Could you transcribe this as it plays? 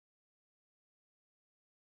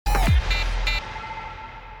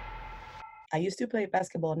I used to play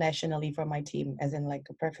basketball nationally for my team, as in like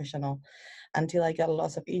a professional, until I got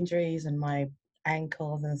lots of injuries and my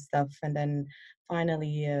ankles and stuff. And then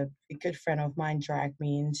finally, a good friend of mine dragged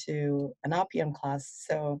me into an RPM class.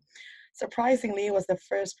 So surprisingly, it was the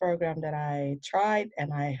first program that I tried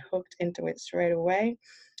and I hooked into it straight away.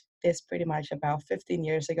 This pretty much about 15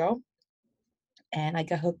 years ago. And I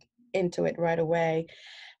got hooked into it right away.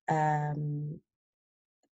 Um,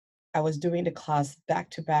 I was doing the class back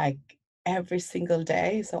to back every single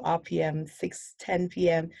day. So RPM 6:10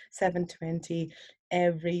 p.m., 7:20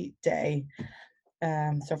 every day.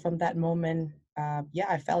 So from that moment, yeah,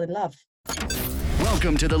 I fell in love.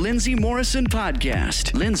 Welcome to the Lindsay Morrison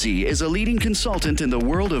Podcast. Lindsay is a leading consultant in the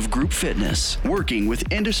world of group fitness, working with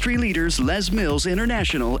industry leaders Les Mills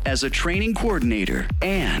International as a training coordinator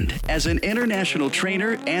and as an international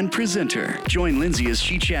trainer and presenter. Join Lindsay as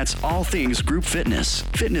she chats all things group fitness,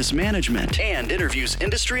 fitness management, and interviews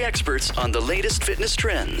industry experts on the latest fitness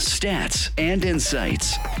trends, stats, and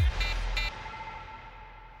insights.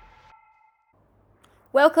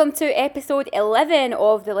 Welcome to episode 11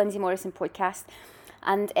 of the Lindsay Morrison Podcast.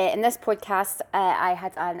 And in this podcast, I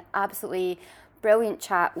had an absolutely brilliant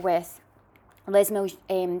chat with Les Mills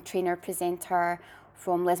trainer presenter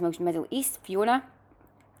from Les Mills Middle East, Fiona.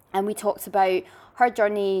 And we talked about her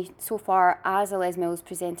journey so far as a Les Mills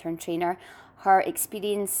presenter and trainer, her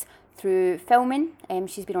experience through filming.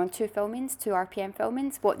 She's been on two RPM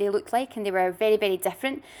filmings, what they looked like, and they were very, very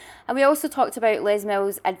different. And we also talked about Les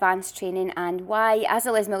Mills advanced training and why, as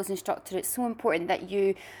a Les Mills instructor, it's so important that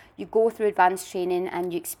you go through advanced training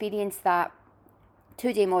and you experience that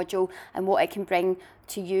 2-day module and what it can bring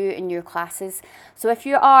to you in your classes. So if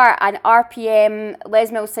you are an RPM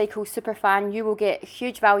Les Mills Cycle super fan, you will get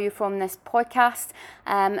huge value from this podcast.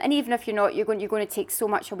 And even if you're not, you're going to take so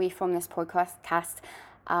much away from this podcast.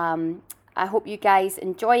 I hope you guys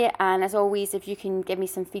enjoy it, and as always, if you can give me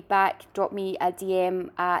some feedback, drop me a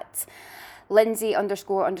DM at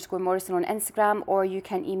Lindsay__Morrison on Instagram, or you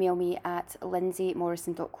can email me at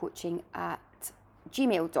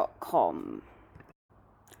lindsaymorrison.coaching@gmail.com.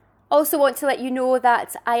 Also want to let you know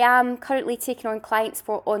that I am currently taking on clients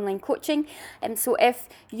for online coaching. So if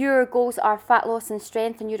your goals are fat loss and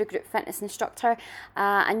strength and you're a group fitness instructor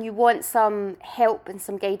and you want some help and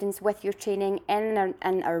some guidance with your training in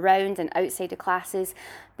and around and outside of classes,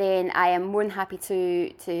 then I am more than happy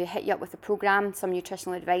to hit you up with a program, some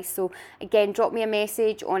nutritional advice. So again, drop me a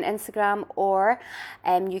message on Instagram, or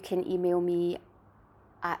you can email me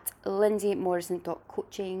at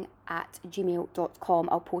lindsaymorrison.coaching@gmail.com.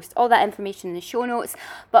 I'll post all that information in the show notes.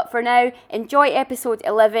 But for now, enjoy episode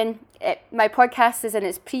 11. My podcast is in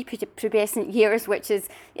its pre-pubescent years, which is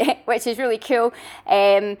really cool.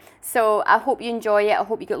 So I hope you enjoy it. I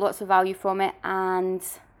hope you get lots of value from it, and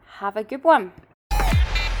have a good one.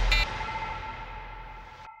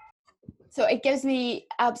 So it gives me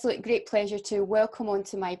absolute great pleasure to welcome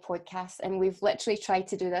onto my podcast, and we've literally tried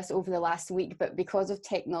to do this over the last week, but because of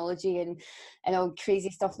technology and all crazy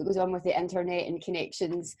stuff that goes on with the internet and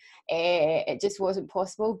connections, it just wasn't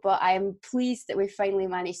possible. But I am pleased that we finally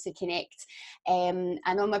managed to connect. And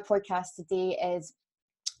on my podcast today is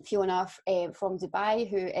Fiona from Dubai,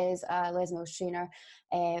 who is a Les Mills trainer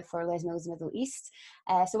for Les Mills Middle East.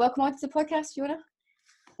 So welcome onto the podcast, Fiona.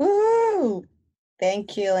 Woo!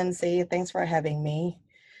 Thank you, Lindsay. Thanks for having me.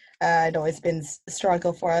 I know it's been a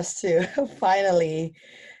struggle for us to finally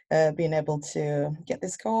being able to get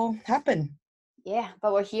this call happen. Yeah,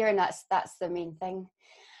 but we're here, and that's the main thing.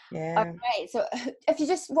 Yeah. All right. So if you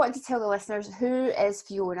just want to tell the listeners, who is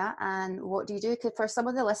Fiona and what do you do? Because for some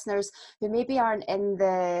of the listeners who maybe aren't in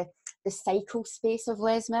the cycle space of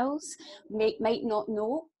Les Mills, might not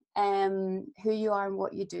know who you are and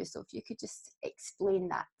what you do. So if you could just explain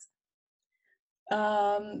that.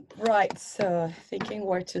 Right. So thinking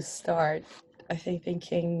where to start, I think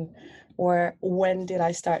thinking when did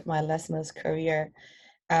I start my Les Mills career?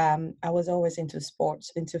 I was always into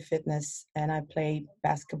sports, into fitness, and I played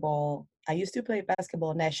basketball. I used to play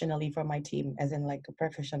basketball nationally for my team, as in like a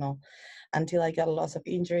professional, until I got lots of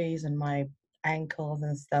injuries and my ankles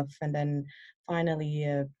and stuff. And then finally,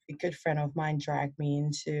 a good friend of mine dragged me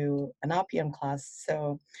into an RPM class.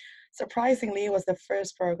 So surprisingly, it was the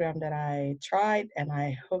first program that I tried and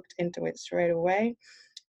I hooked into it straight away.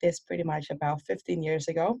 This pretty much about 15 years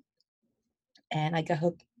ago. And I got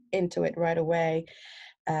hooked into it right away.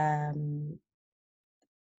 Um,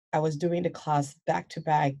 I was doing the class back to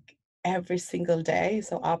back every single day.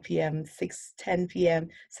 So RPM 6:10 p.m.,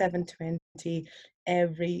 7:20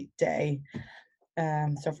 every day.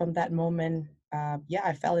 So from that moment, yeah,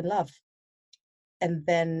 I fell in love. And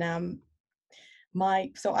then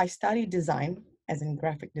so I studied design, as in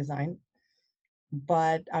graphic design.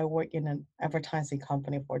 but I worked in an advertising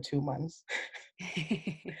company for 2 months.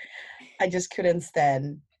 I just couldn't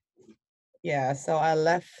stand. Yeah, so I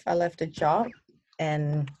left the job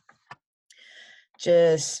and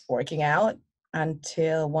just working out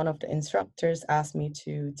until one of the instructors asked me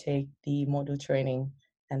to take the module training,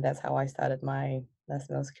 and that's how I started my Les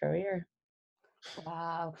Mills career.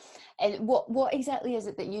 Wow. And what exactly is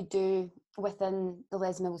it that you do within the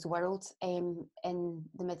Les Mills world in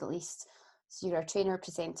the Middle East? So you're a trainer,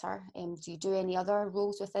 presenter. Do you do any other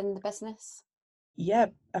roles within the business? Yeah,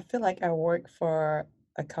 I feel like I work for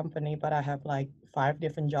a company, but I have like 5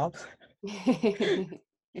 different jobs.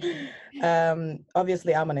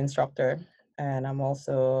 Obviously, I'm an instructor and I'm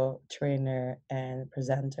also trainer and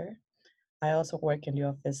presenter. I also work in the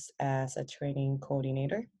office as a training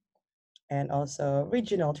coordinator and also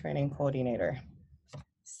regional training coordinator.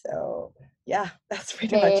 So yeah, that's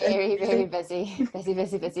pretty much it. Very, very Busy. busy. Busy,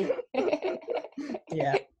 busy, busy.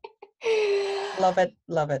 Yeah, love it,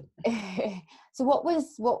 love it. So what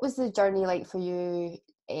was the journey like for you,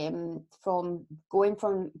 from going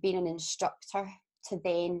from being an instructor to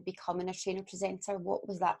then becoming a trainer presenter? What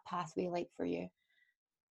was that pathway like for you?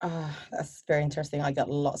 That's very interesting. I got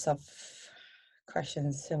lots of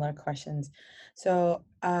questions, similar questions. So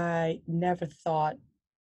I never thought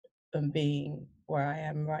of being where I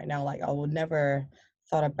am right now. Like I would never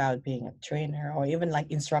thought about being a trainer or even like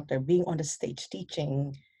instructor, being on the stage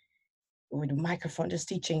teaching with a microphone, just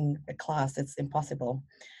teaching a class. It's impossible.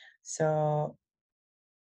 So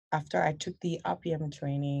after I took the RPM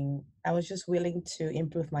training, I was just willing to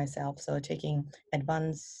improve myself. So taking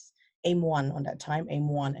advanced aim one on that time, aim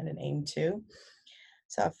one and then aim two.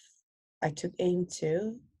 So I took aim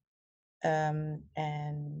two, and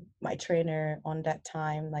my trainer on that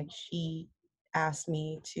time, like she asked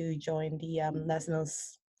me to join the Les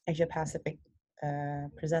Mills Asia Pacific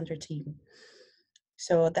presenter team.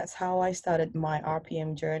 So that's how I started my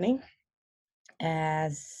RPM journey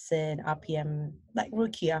as an RPM, like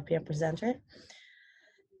rookie RPM presenter.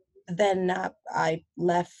 Then I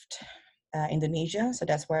left Indonesia, so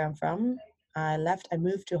that's where I'm from. I left, I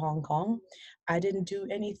moved to Hong Kong. I didn't do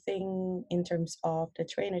anything in terms of the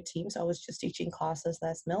trainer team, so I was just teaching classes,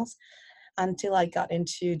 Les Mills, until I got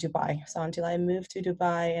into Dubai. So until I moved to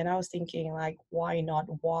Dubai, and I was thinking, like, why not?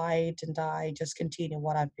 Why didn't I just continue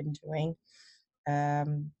what I've been doing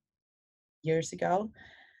years ago?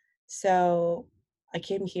 So I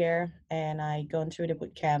came here and I gone through the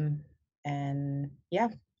boot camp, and yeah,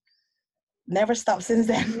 never stopped since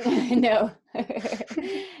then. No.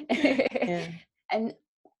 Yeah. And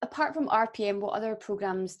apart from RPM, what other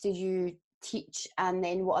programs do you teach, and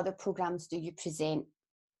then what other programs do you present?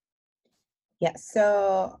 Yeah,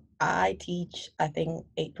 so I teach, I think,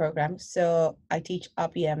 8 programs. So I teach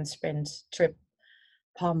RPM, sprint, trip,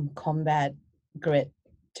 pump, combat, grit,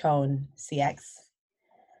 tone, CX.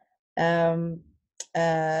 Um,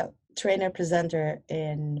 uh, Trainer presenter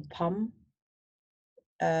in pump,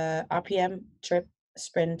 RPM, trip,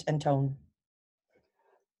 sprint, and tone.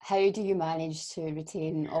 How do you manage to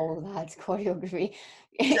retain all of that choreography?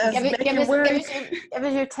 Just make it Give work. us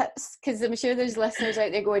your tips, because I'm sure there's listeners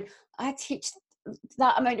out there going, I teach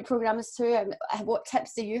that amount of programs too. What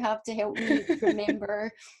tips do you have to help me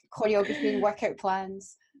remember choreography and workout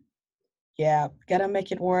plans? Yeah, gotta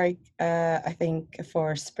make it work. I think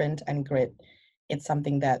for sprint and grit, it's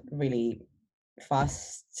something that really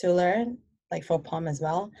fast to learn, like for POM as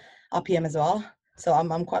well, RPM as well. So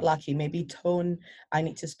I'm quite lucky. Maybe tone, I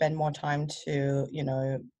need to spend more time to,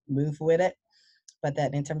 move with it. But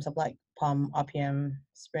then in terms of like POM, RPM,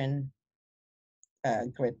 sprint,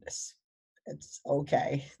 grit, it's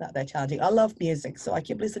okay. It's not that challenging. I love music, so I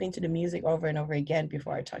keep listening to the music over and over again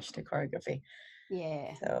before I touch the choreography.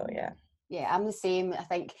 Yeah. So yeah. Yeah, I'm the same. I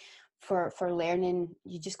think for learning,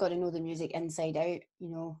 you just got to know the music inside out,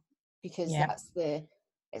 because Yeah.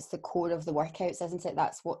 it's the core of the workouts, isn't it?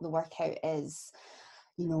 That's what the workout is,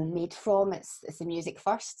 made from. It's the music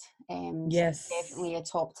first. So Yes. definitely a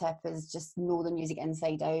top tip is just know the music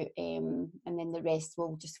inside out, and then the rest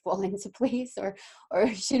will just fall into place, or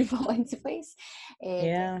should fall into place.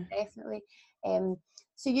 Yeah. Definitely. Um,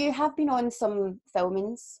 so you have been on some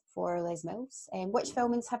filmings for Les Mills. Which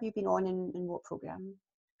filmings have you been on, and what program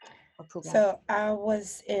or program? So I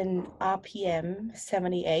was in RPM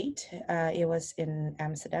 78. It was in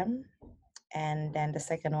Amsterdam. And then the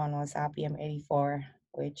second one was RPM 84,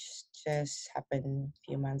 which just happened a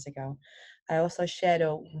few months ago. I also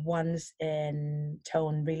shadowed once in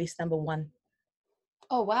Tone, release number 1.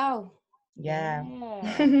 Oh wow! Yeah,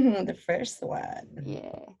 Yeah, the first one.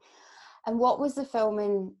 yeah. And what was the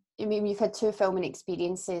filming? I mean, you've had two filming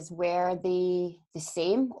experiences. Were they the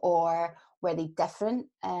same, or were they different?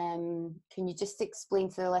 Can you just explain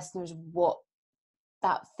to the listeners what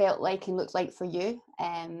that felt like and looked like for you?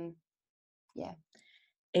 Yeah.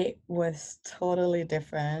 It was totally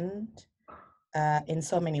different in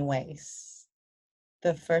so many ways.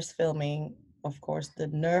 The first filming, of course, the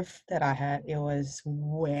nerve that I had, it was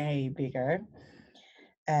way bigger.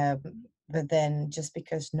 But then just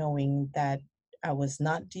because knowing that I was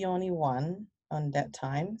not the only one on that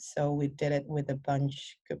time, so we did it with a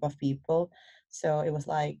group of people. So it was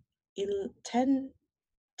like 10,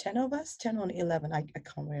 10 of us, 10 or 11, I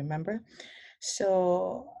can't remember.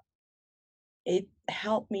 So it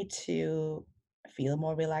helped me to feel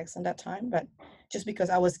more relaxed on that time, but just because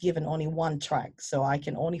I was given only one track, so I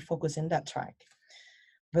can only focus in that track.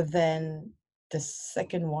 But then the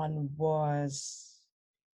second one was,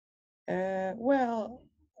 well,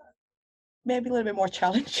 maybe a little bit more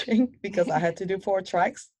challenging because I had to do 4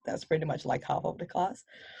 tracks. That's pretty much like half of the class.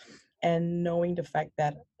 And knowing the fact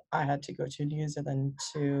that I had to go to New Zealand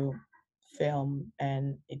to film,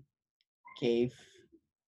 and it gave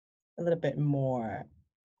a little bit more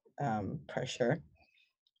pressure.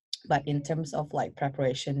 But in terms of like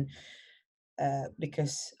preparation,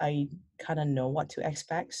 because I kind of know what to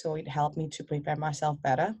expect, so it helped me to prepare myself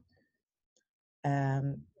better.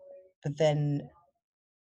 Um, but then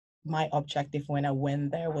my objective when I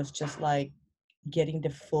went there was just like getting the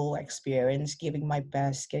full experience, giving my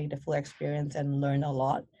best, getting the full experience and learn a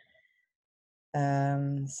lot.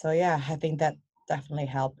 So yeah, I think that definitely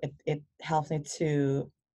helped. It helps me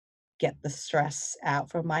to get the stress out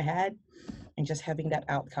from my head and just having that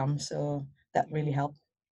outcome. So that really helped.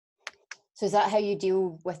 So is that how you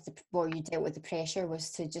deal with you dealt with the pressure, was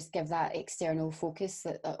to just give that external focus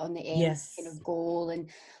on the end kind Yes. of goal, and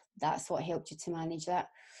that's what helped you to manage that?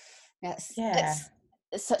 Yeah.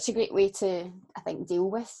 It's such a great way to, I think, deal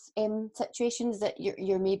with situations that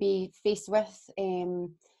you're maybe faced with,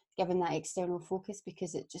 given that external focus,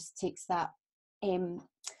 because it just takes um,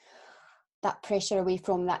 that pressure away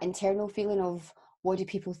from that internal feeling of, what do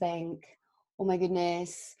people think? Oh my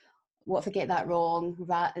goodness, what if I get that wrong?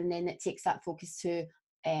 That, and then it takes that focus to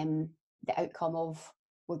the outcome of,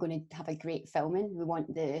 we're going to have a great filming. We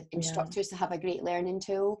want the Yeah. instructors to have a great learning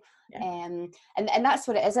tool. Yeah. And that's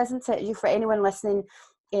what it is, isn't it? For anyone listening,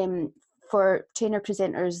 for trainer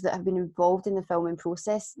presenters that have been involved in the filming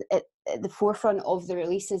process, at the forefront of the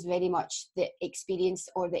release is very much the experience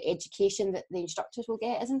or the education that the instructors will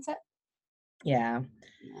get, isn't it? Yeah.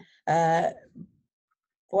 Yeah.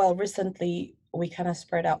 Well, recently we kind of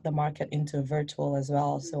spread out the market into virtual as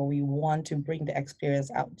well. So we want to bring the experience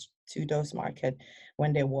out to those market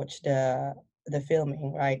when they watch the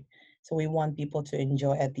filming, right? So we want people to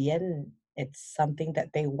enjoy at the end. It's something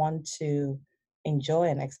that they want to enjoy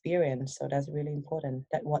and experience. So that's really important.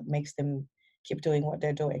 That what makes them keep doing what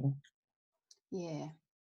they're doing. Yeah.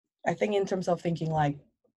 I think in terms of thinking like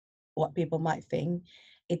what people might think,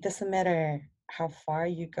 it doesn't matter how far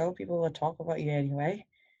you go, people will talk about you anyway.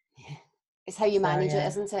 It's how you So manage it, yeah.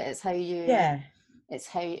 isn't it? Yeah. It's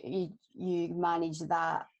how you manage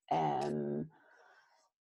that, and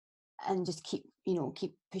just keep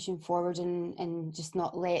pushing forward, and just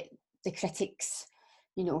not let the critics,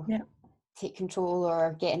 Yeah. take control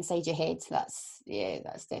or get inside your head. That's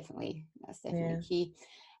definitely Yeah. key.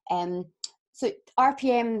 Um, so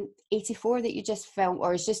RPM 84 that you just filmed,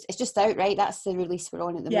 or it's just out, right? That's the release we're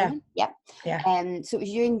on at the Yeah. moment. Yep. Yeah. So it was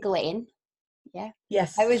you and Glenn. Yeah. How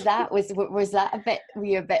Yes. was that? Was that a bit? Were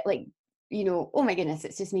you a bit like, oh my goodness,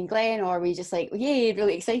 it's just me and Glenn, or were you just like, oh, yay,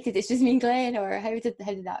 really excited, it's just me and Glenn, or how did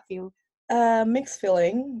that feel? Mixed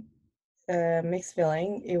feeling. Mixed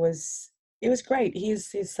feeling. It was great.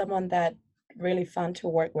 He's someone that really fun to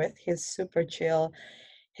work with. He's super chill,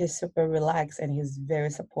 he's super relaxed, and he's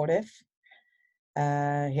very supportive.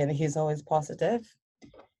 And he's always positive.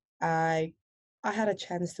 I I had a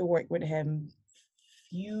chance to work with him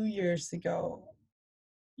few years ago,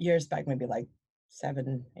 years back, maybe like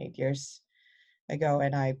 7, 8 years ago,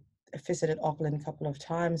 and I visited Auckland a couple of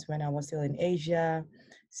times when I was still in Asia.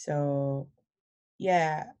 So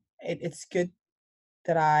yeah, it's good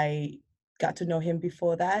that I got to know him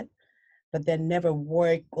before that, but then never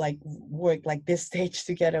work like this stage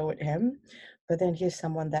together with him. But then he's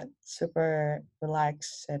someone that's super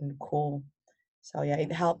relaxed and cool. So yeah,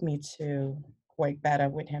 it helped me to work better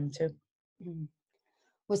with him too. Mhm.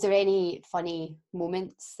 Was there any funny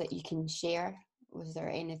moments that you can share? Was there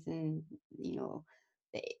anything,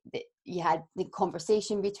 that you had, the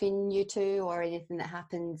conversation between you two, or anything that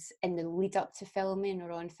happens in the lead up to filming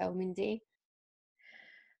or on filming day?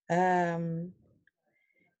 Um,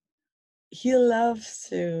 he loves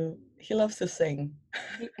to sing.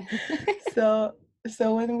 So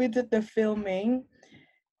So when we did the filming,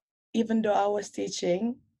 even though I was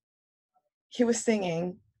teaching, he was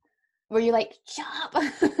singing. Were you like, shut up?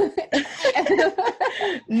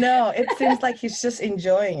 No, it seems like he's just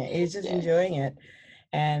enjoying it. He's just Yeah. enjoying it.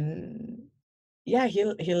 And yeah,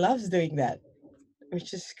 he loves doing that,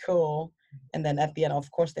 which is cool. And then at the end,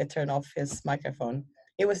 of course, they turn off his microphone.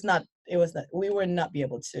 We were not be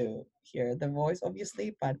able to hear the voice,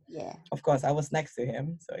 obviously, but Yeah. of course, I was next to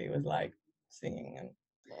him, so he was like singing and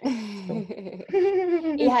cool.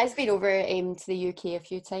 He has been over to the UK a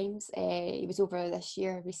few times. He was over this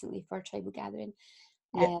year recently for a tribal gathering.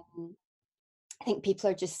 Yeah, I think people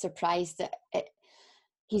are just surprised that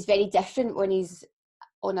he's very different when he's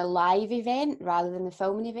on a live event rather than a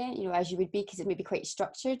filming event, you know, as you would be, because it may be quite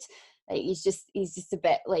structured. Like he's just a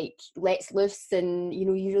bit like lets loose, and you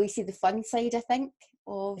know, you really see the fun side, I think,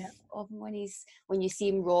 of yeah, him when you see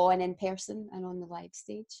him raw and in person and on the live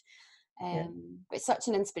stage. yeah. But such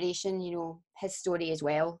an inspiration, you know, his story as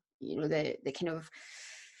well, you know, the kind of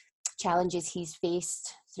challenges he's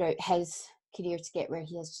faced throughout his career to get where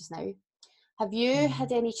he is just now. Have you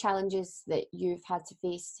had any challenges that you've had to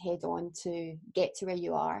face head on to get to where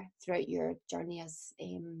you are throughout your journey as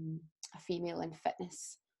a female in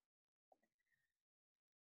fitness?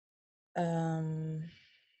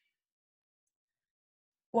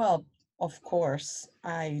 Well, of course,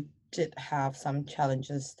 I did have some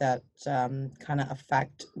challenges that kind of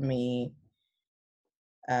affect me,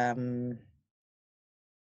 um,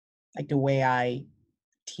 like the way I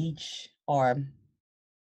teach, or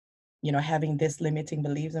having this limiting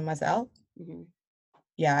beliefs in myself. Mm-hmm.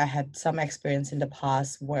 Yeah, I had some experience in the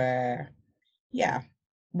past where, yeah,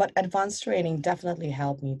 but advanced training definitely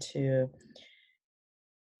helped me to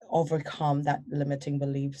overcome that limiting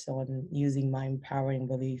beliefs on using my empowering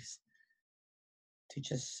beliefs to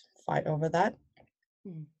just fight over that.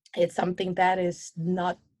 Mm-hmm. It's something that is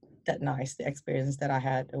not that nice. The experience that I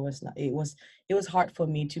had, it was not. It was hard for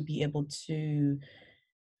me to be able to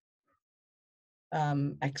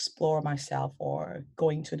explore myself or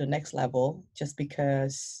going to the next level, just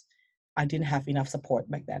because I didn't have enough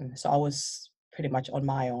support back then. So I was pretty much on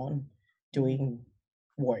my own doing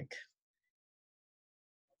work.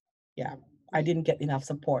 Yeah, I didn't get enough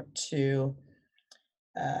support to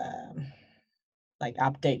um, like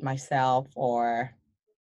update myself or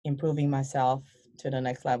improving myself to the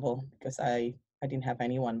next level, because I didn't have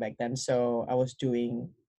anyone back then. So I was doing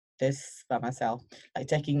this by myself, like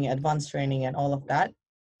taking advanced training and all of that.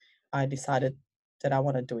 I decided that I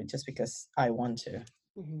want to do it just because I want to.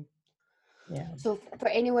 Mm-hmm. Yeah. So for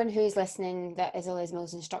anyone who's listening that is a Les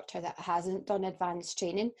Mills instructor that hasn't done advanced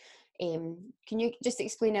training, can you just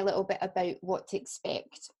explain a little bit about what to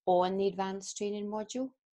expect on the advanced training module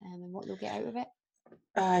and what they'll get out of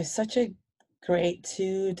it? Such a great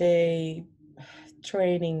 2-day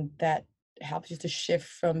training that helps you to shift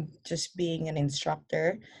from just being an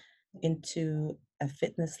instructor into a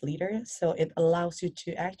fitness leader. So it allows you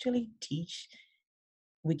to actually teach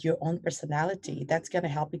with your own personality. That's going to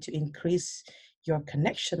help you to increase your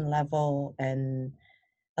connection level and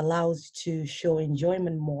allows you to show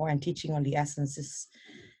enjoyment more, and teaching on the essence is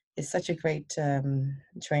such a great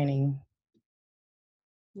training.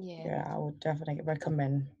 Yeah. Yeah, I would definitely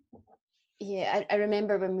recommend. Yeah, I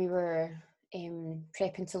remember when we were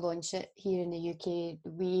prepping to launch it here in the UK,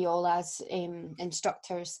 we all as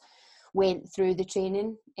instructors went through the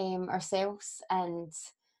training ourselves, and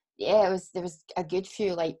yeah, there was a good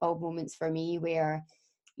few light bulb moments for me where,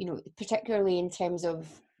 you know, particularly in terms of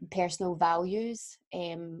personal values,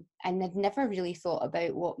 and I'd never really thought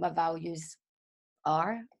about what my values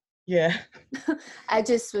are. Yeah. I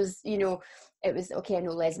just was, you know, it was okay. I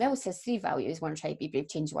know Les Mills has 3 values: one, try, be brave,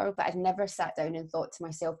 change the world. But I'd never sat down and thought to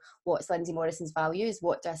myself, what's Lindsay Morrison's values?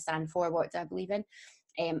 What do I stand for? What do I believe in?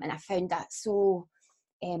 And I found that so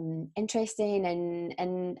interesting,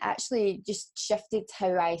 and actually just shifted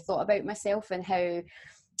how I thought about myself and how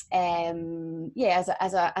yeah,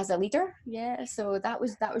 as a leader. Yeah, so that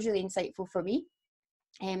was really insightful for me.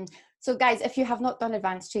 So guys, if you have not done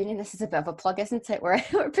advanced training, this is a bit of a plug, isn't it? We're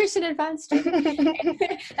pushing advanced training.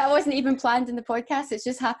 That wasn't even planned in the podcast, it's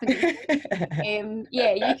just happening.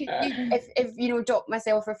 Yeah, you could, if you know, drop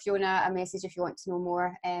myself or Fiona a message if you want to know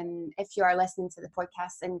more. If you are listening to the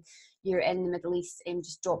podcast and you're in the Middle East,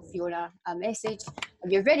 just drop Fiona a message.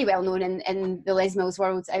 You're very well known in the Les Mills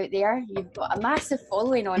world out there. You've got a massive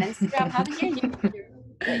following on Instagram, haven't you? You're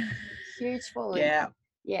like huge following. Yeah.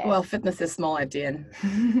 Yeah. Well, fitness is small at the end.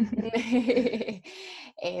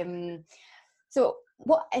 So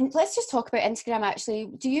And let's just talk about Instagram actually.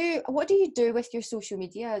 What do you do with your social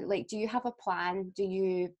media? Like, do you have a plan? Do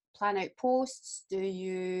you plan out posts?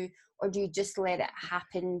 Or do you just let it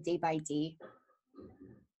happen day by day?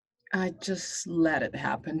 I just let it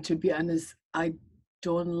happen. To be honest, I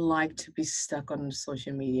don't like to be stuck on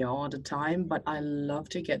social media all the time, but I love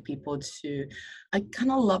to get people to. I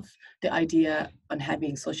kind of love the idea on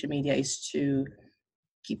having social media is to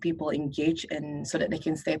keep people engaged and so that they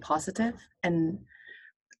can stay positive. And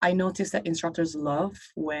I notice that instructors love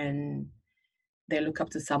when they look up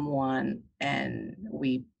to someone and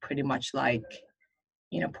we pretty much like,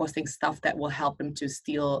 posting stuff that will help them to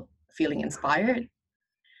still feeling inspired.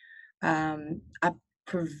 I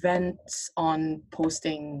prevent on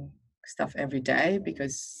posting stuff every day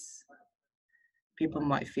because people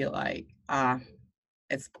might feel like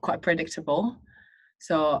it's quite predictable.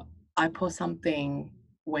 So I post something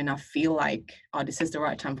when I feel like, oh, this is the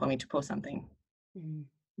right time for me to post something. Mm.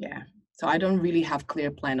 Yeah. So I don't really have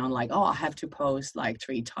clear plan on like, oh, I have to post like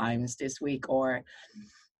 3 times this week or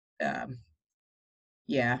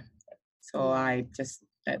yeah. So Yeah. I just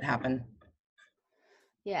let it happen.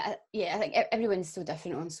 Yeah, I think everyone's so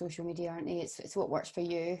different on social media, aren't they? It's what works for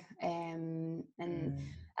you. And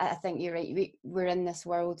I think you're right. We're in this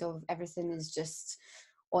world of everything is just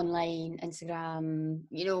online, Instagram,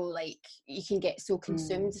 like you can get so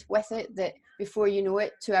consumed with it that before you know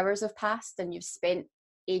it, 2 hours have passed and you've spent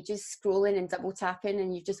ages scrolling and double tapping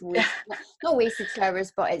and you've just wasted, not wasted 2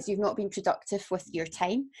 hours, but you've not been productive with your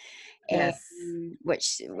time. Yes.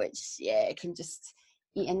 Which yeah, it can just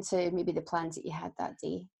eat into maybe the plans that you had that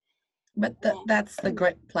day. But that's the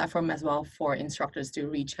great platform as well for instructors to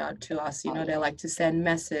reach out to us. They like to send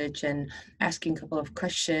message and asking a couple of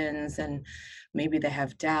questions, and maybe they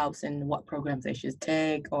have doubts in what programs they should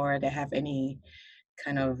take, or they have any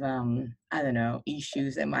kind of I don't know,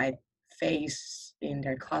 issues they might face in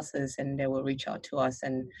their classes, and they will reach out to us,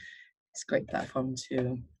 and it's a great platform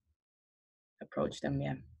to approach them.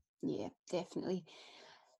 Yeah, definitely.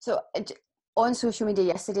 So on social media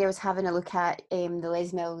yesterday, I was having a look at the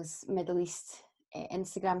Les Mills Middle East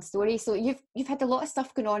Instagram story. So you've had a lot of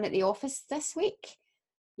stuff going on at the office this week.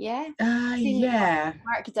 Yeah. I've seen Yeah.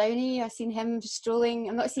 Mark Downey. I've seen him strolling.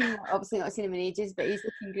 Obviously not seen him in ages, but he's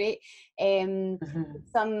looking great.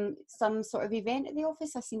 Some sort of event at the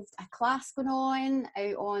office. I've seen a class going on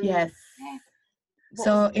out on. Yes. Yeah.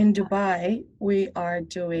 So in Dubai, we are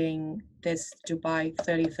doing this Dubai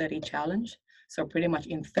 30-30 challenge. So pretty much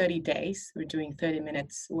in 30 days, we're doing 30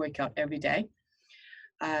 minutes workout every day.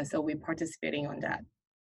 So we're participating on that.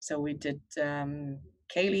 So we did,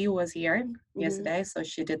 Kaylee was here yesterday. So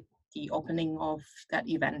she did the opening of that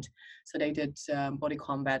event. So they did body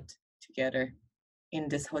combat together in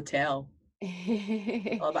this hotel.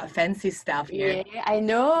 All about fancy stuff here. Yeah, I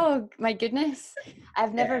know. My goodness,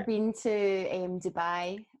 I've never been to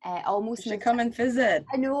Dubai. Almost You should moved. come and visit.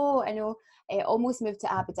 I know. Almost moved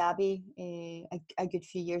to Abu Dhabi a good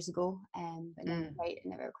few years ago, but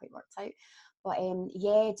never quite worked out. But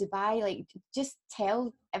yeah, Dubai. Like, just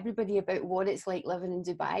tell everybody about what it's like living in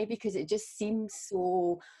Dubai, because it just seems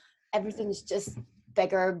so. Everything's just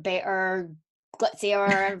bigger, better,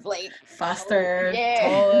 glitzier, like faster,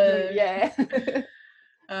 taller. Yeah.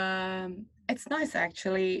 It's nice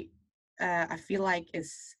actually. I feel like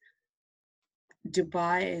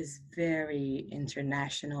Dubai is very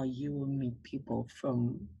international. You will meet people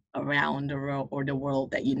from around the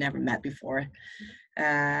world that you never met before.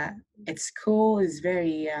 It's cool. It's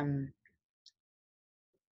very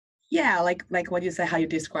like what you say, how you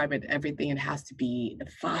describe it. Everything, it has to be the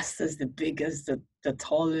fastest, the biggest, the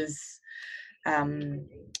tallest.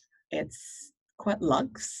 It's quite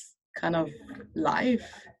luxe kind of life,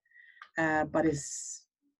 but it's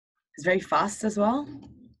very fast as well.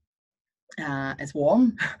 It's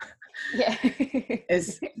warm. Yeah.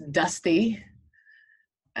 It's dusty.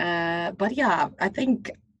 But yeah, I think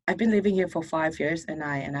I've been living here for 5 years and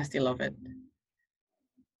I still love it.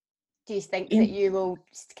 Do you think that you will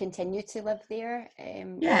continue to live there?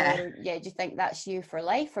 Yeah. Or do you think that's you for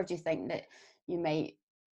life, or do you think that you might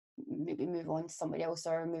maybe move on to somewhere else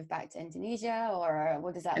or move back to Indonesia, or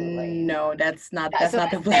what does that look like? No, that's not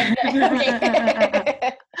the plan.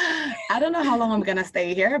 Okay. I don't know how long I'm gonna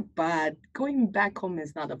stay here, but going back home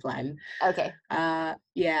is not a plan. Okay.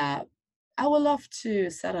 Yeah, I would love to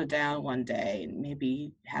settle down one day and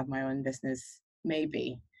maybe have my own business,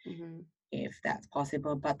 maybe. If that's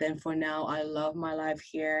possible. But then for now, I love my life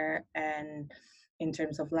here. And in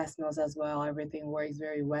terms of Les Mills as well, everything works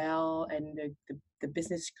very well. And the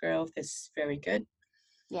business growth is very good.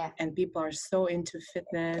 Yeah. And people are so into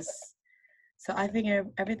fitness. So I think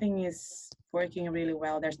everything is working really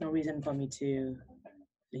well. There's no reason for me to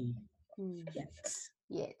yet.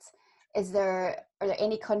 Yet. Are there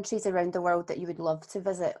any countries around the world that you would love to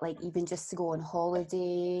visit, like even just to go on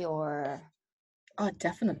holiday, or? Oh,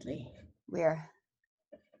 definitely. Where?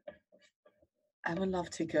 I would love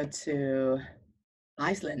to go to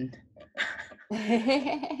Iceland.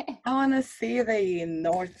 I want to see the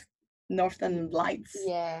northern lights.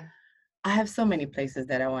 Yeah. I have so many places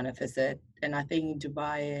that I want to visit, and I think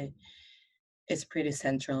Dubai is pretty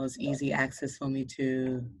central. It's easy access for me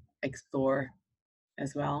to explore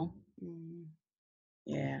as well.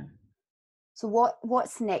 Yeah. So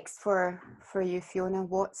what's next for you, Fiona?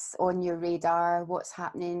 What's on your radar? What's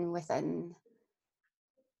happening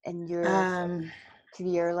in your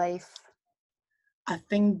career life? I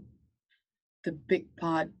think the big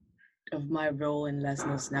part of my role in Les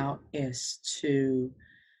Mills now is to,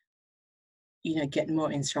 get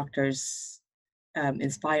more instructors,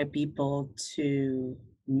 inspire people to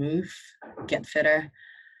move, get fitter,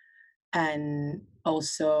 and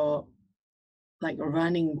also like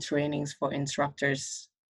running trainings for instructors.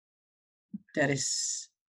 That is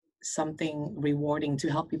something rewarding to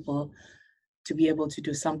help people to be able to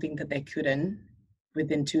do something that they couldn't.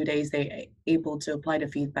 Within 2 days, they're able to apply the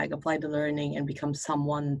feedback, apply the learning, and become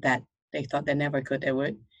someone that they thought they never could, they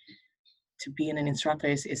would. To be an instructor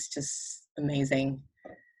is just amazing.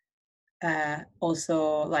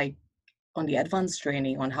 Also, like on the advanced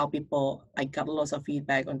training, on how people, I got lots of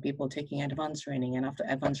feedback on people taking advanced training, and after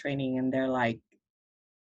advanced training, and they're like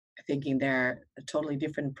thinking they're a totally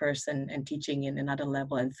different person and teaching in another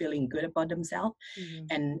level and feeling good about themselves.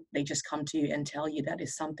 And they just come to you and tell you that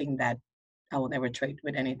is something that I will never trade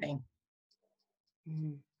with anything.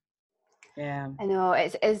 Yeah. I know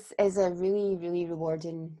it's a really, really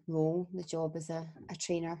rewarding role, the job as a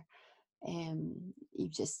trainer. You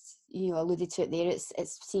just alluded to it there.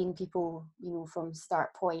 It's seeing people from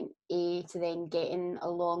start point A to then getting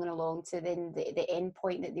along and along to then the end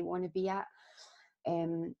point that they want to be at.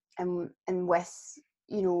 And with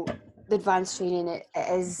the advanced training,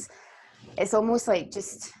 it's almost like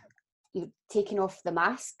just taking off the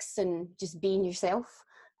masks and just being yourself,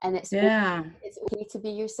 and it's okay to be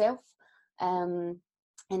yourself, and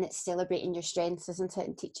it's celebrating your strengths, isn't it,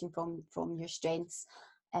 and teaching from your strengths.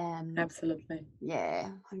 Absolutely. Yeah,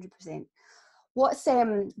 100%. What's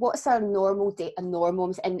a normal day,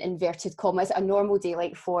 in inverted commas, a normal day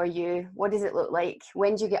like for you? What does it look like?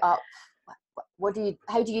 When do you get up?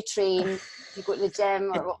 How do you train? Do you go to the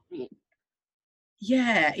gym, or what do you?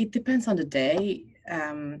 Yeah, it depends on the day.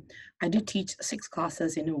 I do teach 6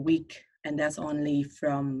 classes in a week, and that's only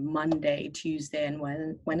from Monday, Tuesday, and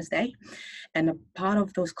Wednesday. And a part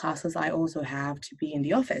of those classes, I also have to be in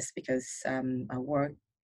the office because I work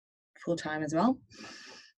full-time as well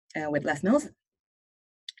with Les Mills.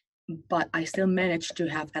 But I still manage to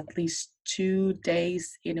have at least 2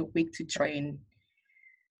 days in a week to train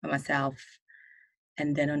by myself.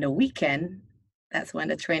 And then on the weekend, that's when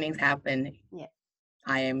the trainings happen. Yeah.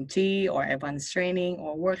 IMT or advanced training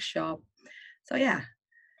or workshop. So yeah,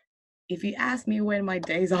 if you ask me when my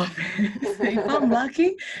days off is, if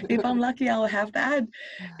I'm lucky, I'll have that.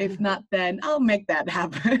 If not, then I'll make that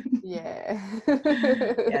happen. Yeah.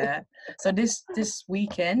 Yeah. So this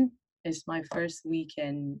weekend is my first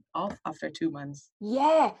weekend off after 2 months.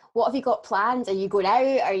 Yeah. What have you got planned? Are you going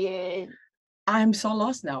out? Are you? I'm so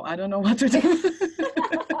lost now. I don't know what to do.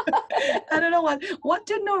 I don't know what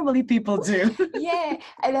do normally people do. Yeah,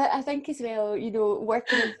 and I think as well,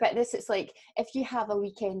 working in fitness, it's like if you have a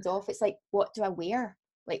weekend off, it's like, what do I wear?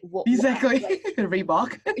 Like what? Exactly. Like,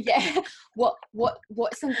 Reebok. Yeah.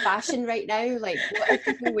 What's in fashion right now? Like what are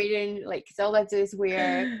people wearing? Like, 'cause all I do is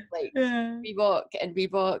wear like Reebok and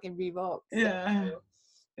Reebok and Reebok. So. Yeah.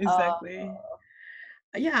 Exactly.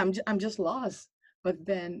 Yeah, I'm just lost. But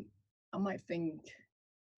then I might think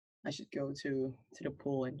I should go to the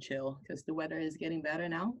pool and chill because the weather is getting better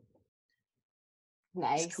now.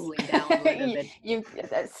 Nice. It's cooling down a little bit.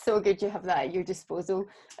 That's so good you have that at your disposal.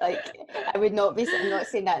 Like, I'm not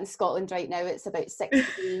saying that in Scotland right now. It's about 6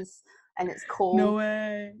 degrees and it's cold. No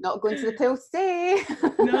way. Not going to the pool today.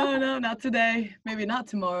 No, not today. Maybe not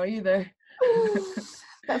tomorrow either.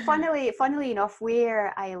 But funnily enough,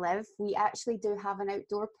 where I live, we actually do have an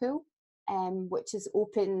outdoor pool, which is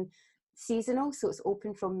open seasonal, so it's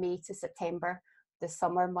open from May to September, the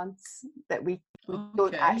summer months that we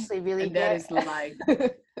don't actually really and get.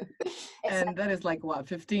 That is like what,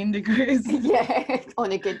 15 degrees? Yeah,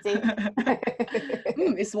 on a good day.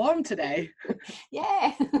 It's warm today.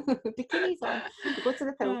 Yeah, bikinis on. Go to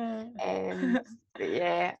the pool. But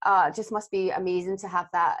yeah, it just must be amazing to have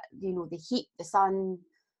that, the heat, the sun,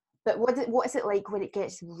 But what is it like when it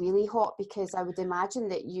gets really hot? Because I would imagine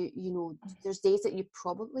that you know, there's days that you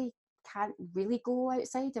probably can't really go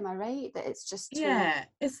outside. Am I right? That it's just too. Yeah,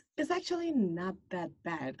 it's actually not that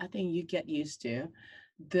bad. I think you get used to.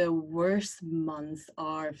 The worst months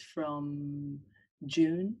are from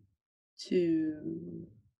June to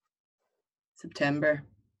September.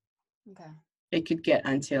 Okay. It could get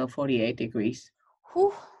until 48 degrees.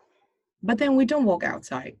 Whew. But then we don't walk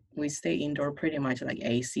outside. We stay indoor pretty much like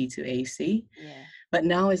AC to AC. Yeah. But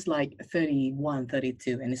now it's like 31,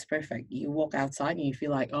 32, and it's perfect. You walk outside and you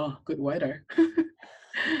feel like, oh, good weather.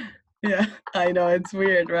 Yeah, I know, it's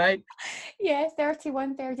weird, right? Yeah,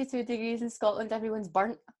 31, 32 degrees in Scotland. Everyone's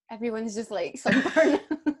burnt. Everyone's just like sunburned.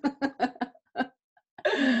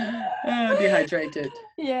 Dehydrated.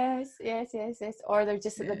 Yes. Or they're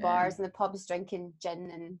just at the Yeah. bars and the pubs drinking gin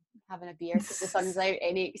and having a beer because the sun's out.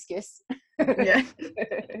 Any excuse. Yeah.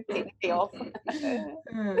 Take the day off.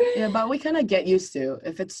 Yeah, but we kind of get used to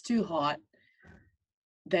if it's too hot,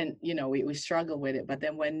 then we struggle with it. But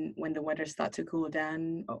then when the weather starts to cool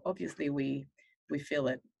down, obviously we feel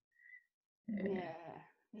it.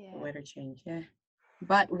 Yeah. The weather change, yeah.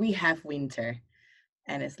 But we have winter,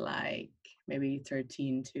 and it's like maybe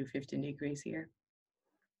 13 to 15 degrees here.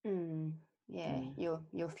 Yeah,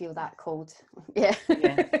 you'll feel that cold. Yeah.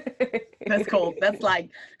 Yeah. That's cold. That's like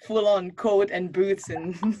full on coat and boots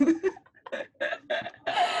and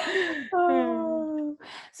Oh.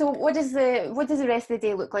 So what does the rest of the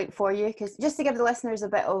day look like for you? Because just to give the listeners a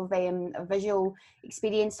bit of a visual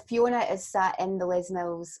experience, Fiona is sat in the Les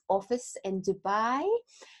Mills office in Dubai.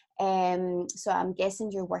 So I'm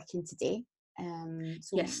guessing you're working today.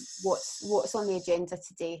 So yes. What's on the agenda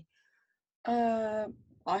today?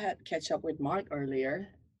 I had catch up with Mark earlier,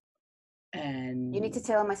 and you need to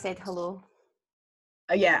tell him I said hello.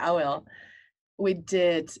 Yeah, I will. We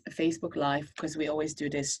did a Facebook Live because we always do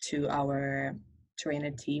this to our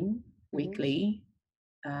trainer team weekly,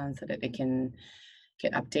 so that they can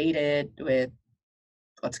get updated with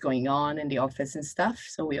what's going on in the office and stuff.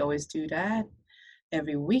 So we always do that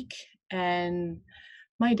every week. And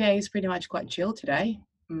my day is pretty much quite chill today.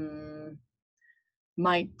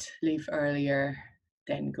 Might leave earlier,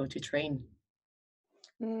 then go to train.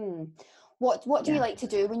 What do you like to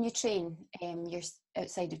do when you train? You're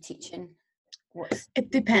outside of teaching.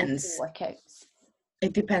 It depends. Workouts.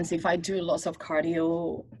 It depends. If I do lots of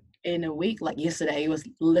cardio in a week, like yesterday, it was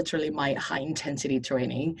literally my high intensity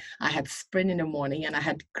training. I had sprint in the morning and I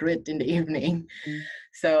had grit in the evening.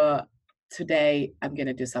 So today I'm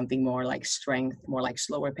gonna do something more like strength, more like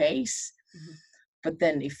slower pace. But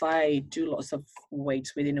then if I do lots of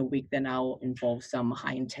weights within a week, then I'll involve some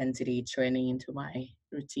high intensity training into my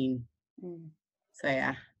routine. So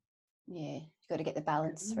yeah. Yeah, you got to get the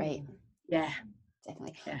balance right. Yeah.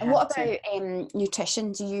 Definitely. And what about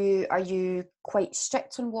nutrition? Are you quite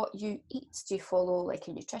strict on what you eat? Do you follow like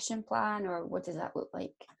a nutrition plan, or what does that look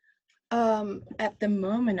like? At the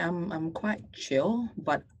moment I'm quite chill,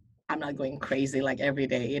 but I'm not going crazy like every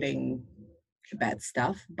day eating bad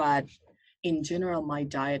stuff. But in general, my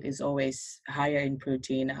diet is always higher in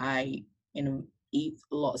protein. I eat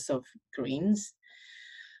lots of greens.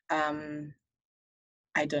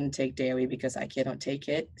 I don't take dairy because I cannot take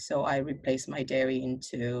it. So I replace my dairy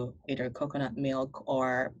into either coconut milk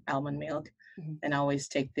or almond milk. And I always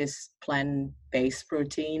take this plant-based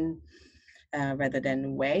protein rather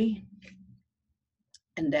than whey.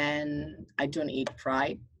 And then I don't eat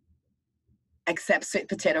fried, except sweet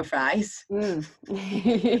potato fries. But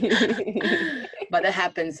that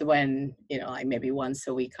happens when, like maybe once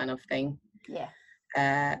a week kind of thing. Yeah.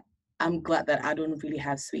 I'm glad that I don't really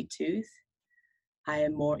have sweet tooth. I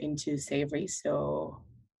am more into savory, so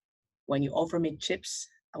when you offer me chips,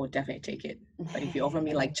 I would definitely take it. But if you offer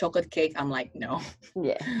me like chocolate cake, I'm like, no.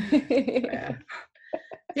 Yeah.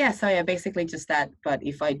 So yeah, basically just that. But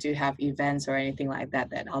if I do have events or anything like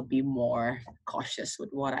that, then I'll be more cautious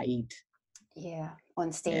with what I eat. Yeah,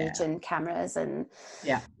 on stage and cameras and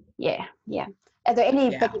yeah. Are there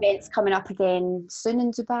any big events coming up again soon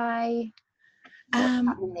in Dubai? What's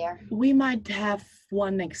happening there? We might have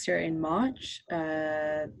one next year in March.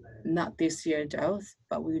 Not this year though,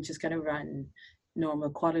 but we're just gonna run normal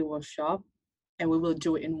quality workshop, and we will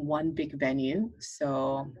do it in one big venue.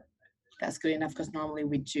 So that's good enough because normally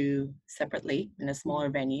we do separately in a smaller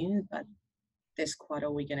venue, but this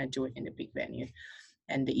quarter we're gonna do it in a big venue,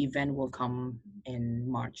 and the event will come in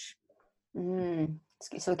March.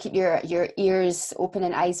 So keep your ears open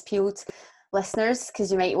and eyes peeled, listeners,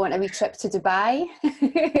 because you might want a wee trip to Dubai.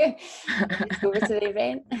 Go over to the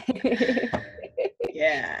event.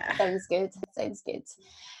 Yeah. Sounds good.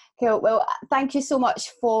 Cool. Well, thank you so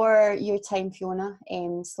much for your time, Fiona,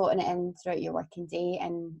 slotting it in throughout your working day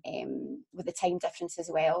and with the time difference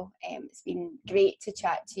as well. It's been great to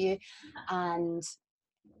chat to you and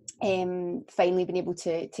finally been able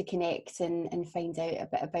to connect and find out a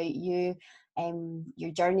bit about you,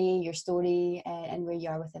 your journey, your story, and where you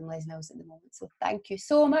are within Les Mills at the moment. So thank you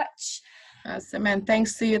so much. Awesome, and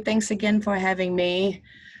thanks to you. Thanks again for having me.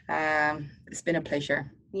 It's been a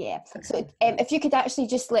pleasure. Yeah. So if you could actually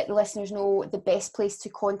just let the listeners know the best place to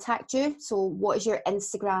contact you. So what is your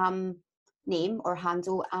Instagram name or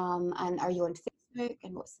handle? And are you on Facebook?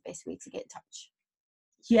 And what's the best way to get in touch?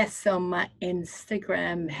 Yes, so my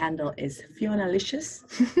Instagram handle is Fionalicious.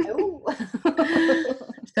 Oh.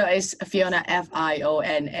 So it's Fiona,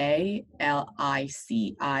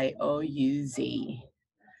 FIONALICIOUZ.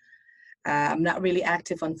 I'm not really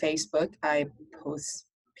active on Facebook. I post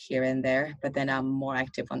here and there, but then I'm more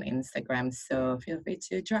active on Instagram. So feel free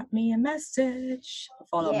to drop me a message.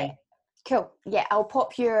 Follow me. Cool. Yeah, I'll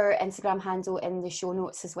pop your Instagram handle in the show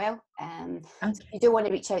notes as well. Okay. If you do want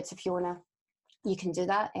to reach out to Fiona, you can do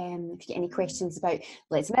that. If you get any questions about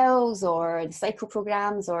Les Mills or the cycle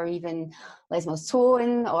programs or even Les Mills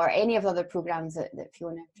Tone or any of the other programs that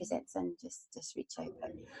Fiona presents in, just reach out.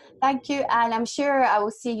 But thank you, and I'm sure I will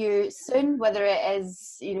see you soon, whether it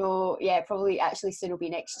is, probably actually soon will be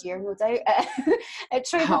next year, no doubt. At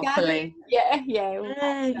Hopefully. Yeah.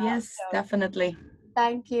 Yes, so, definitely.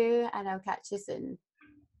 Thank you, and I'll catch you soon.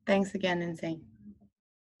 Thanks again, Lindsay.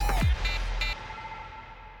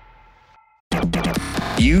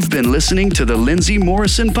 You've been listening to the Lindsay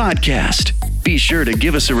Morrison Podcast. Be sure to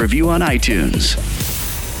give us a review on iTunes.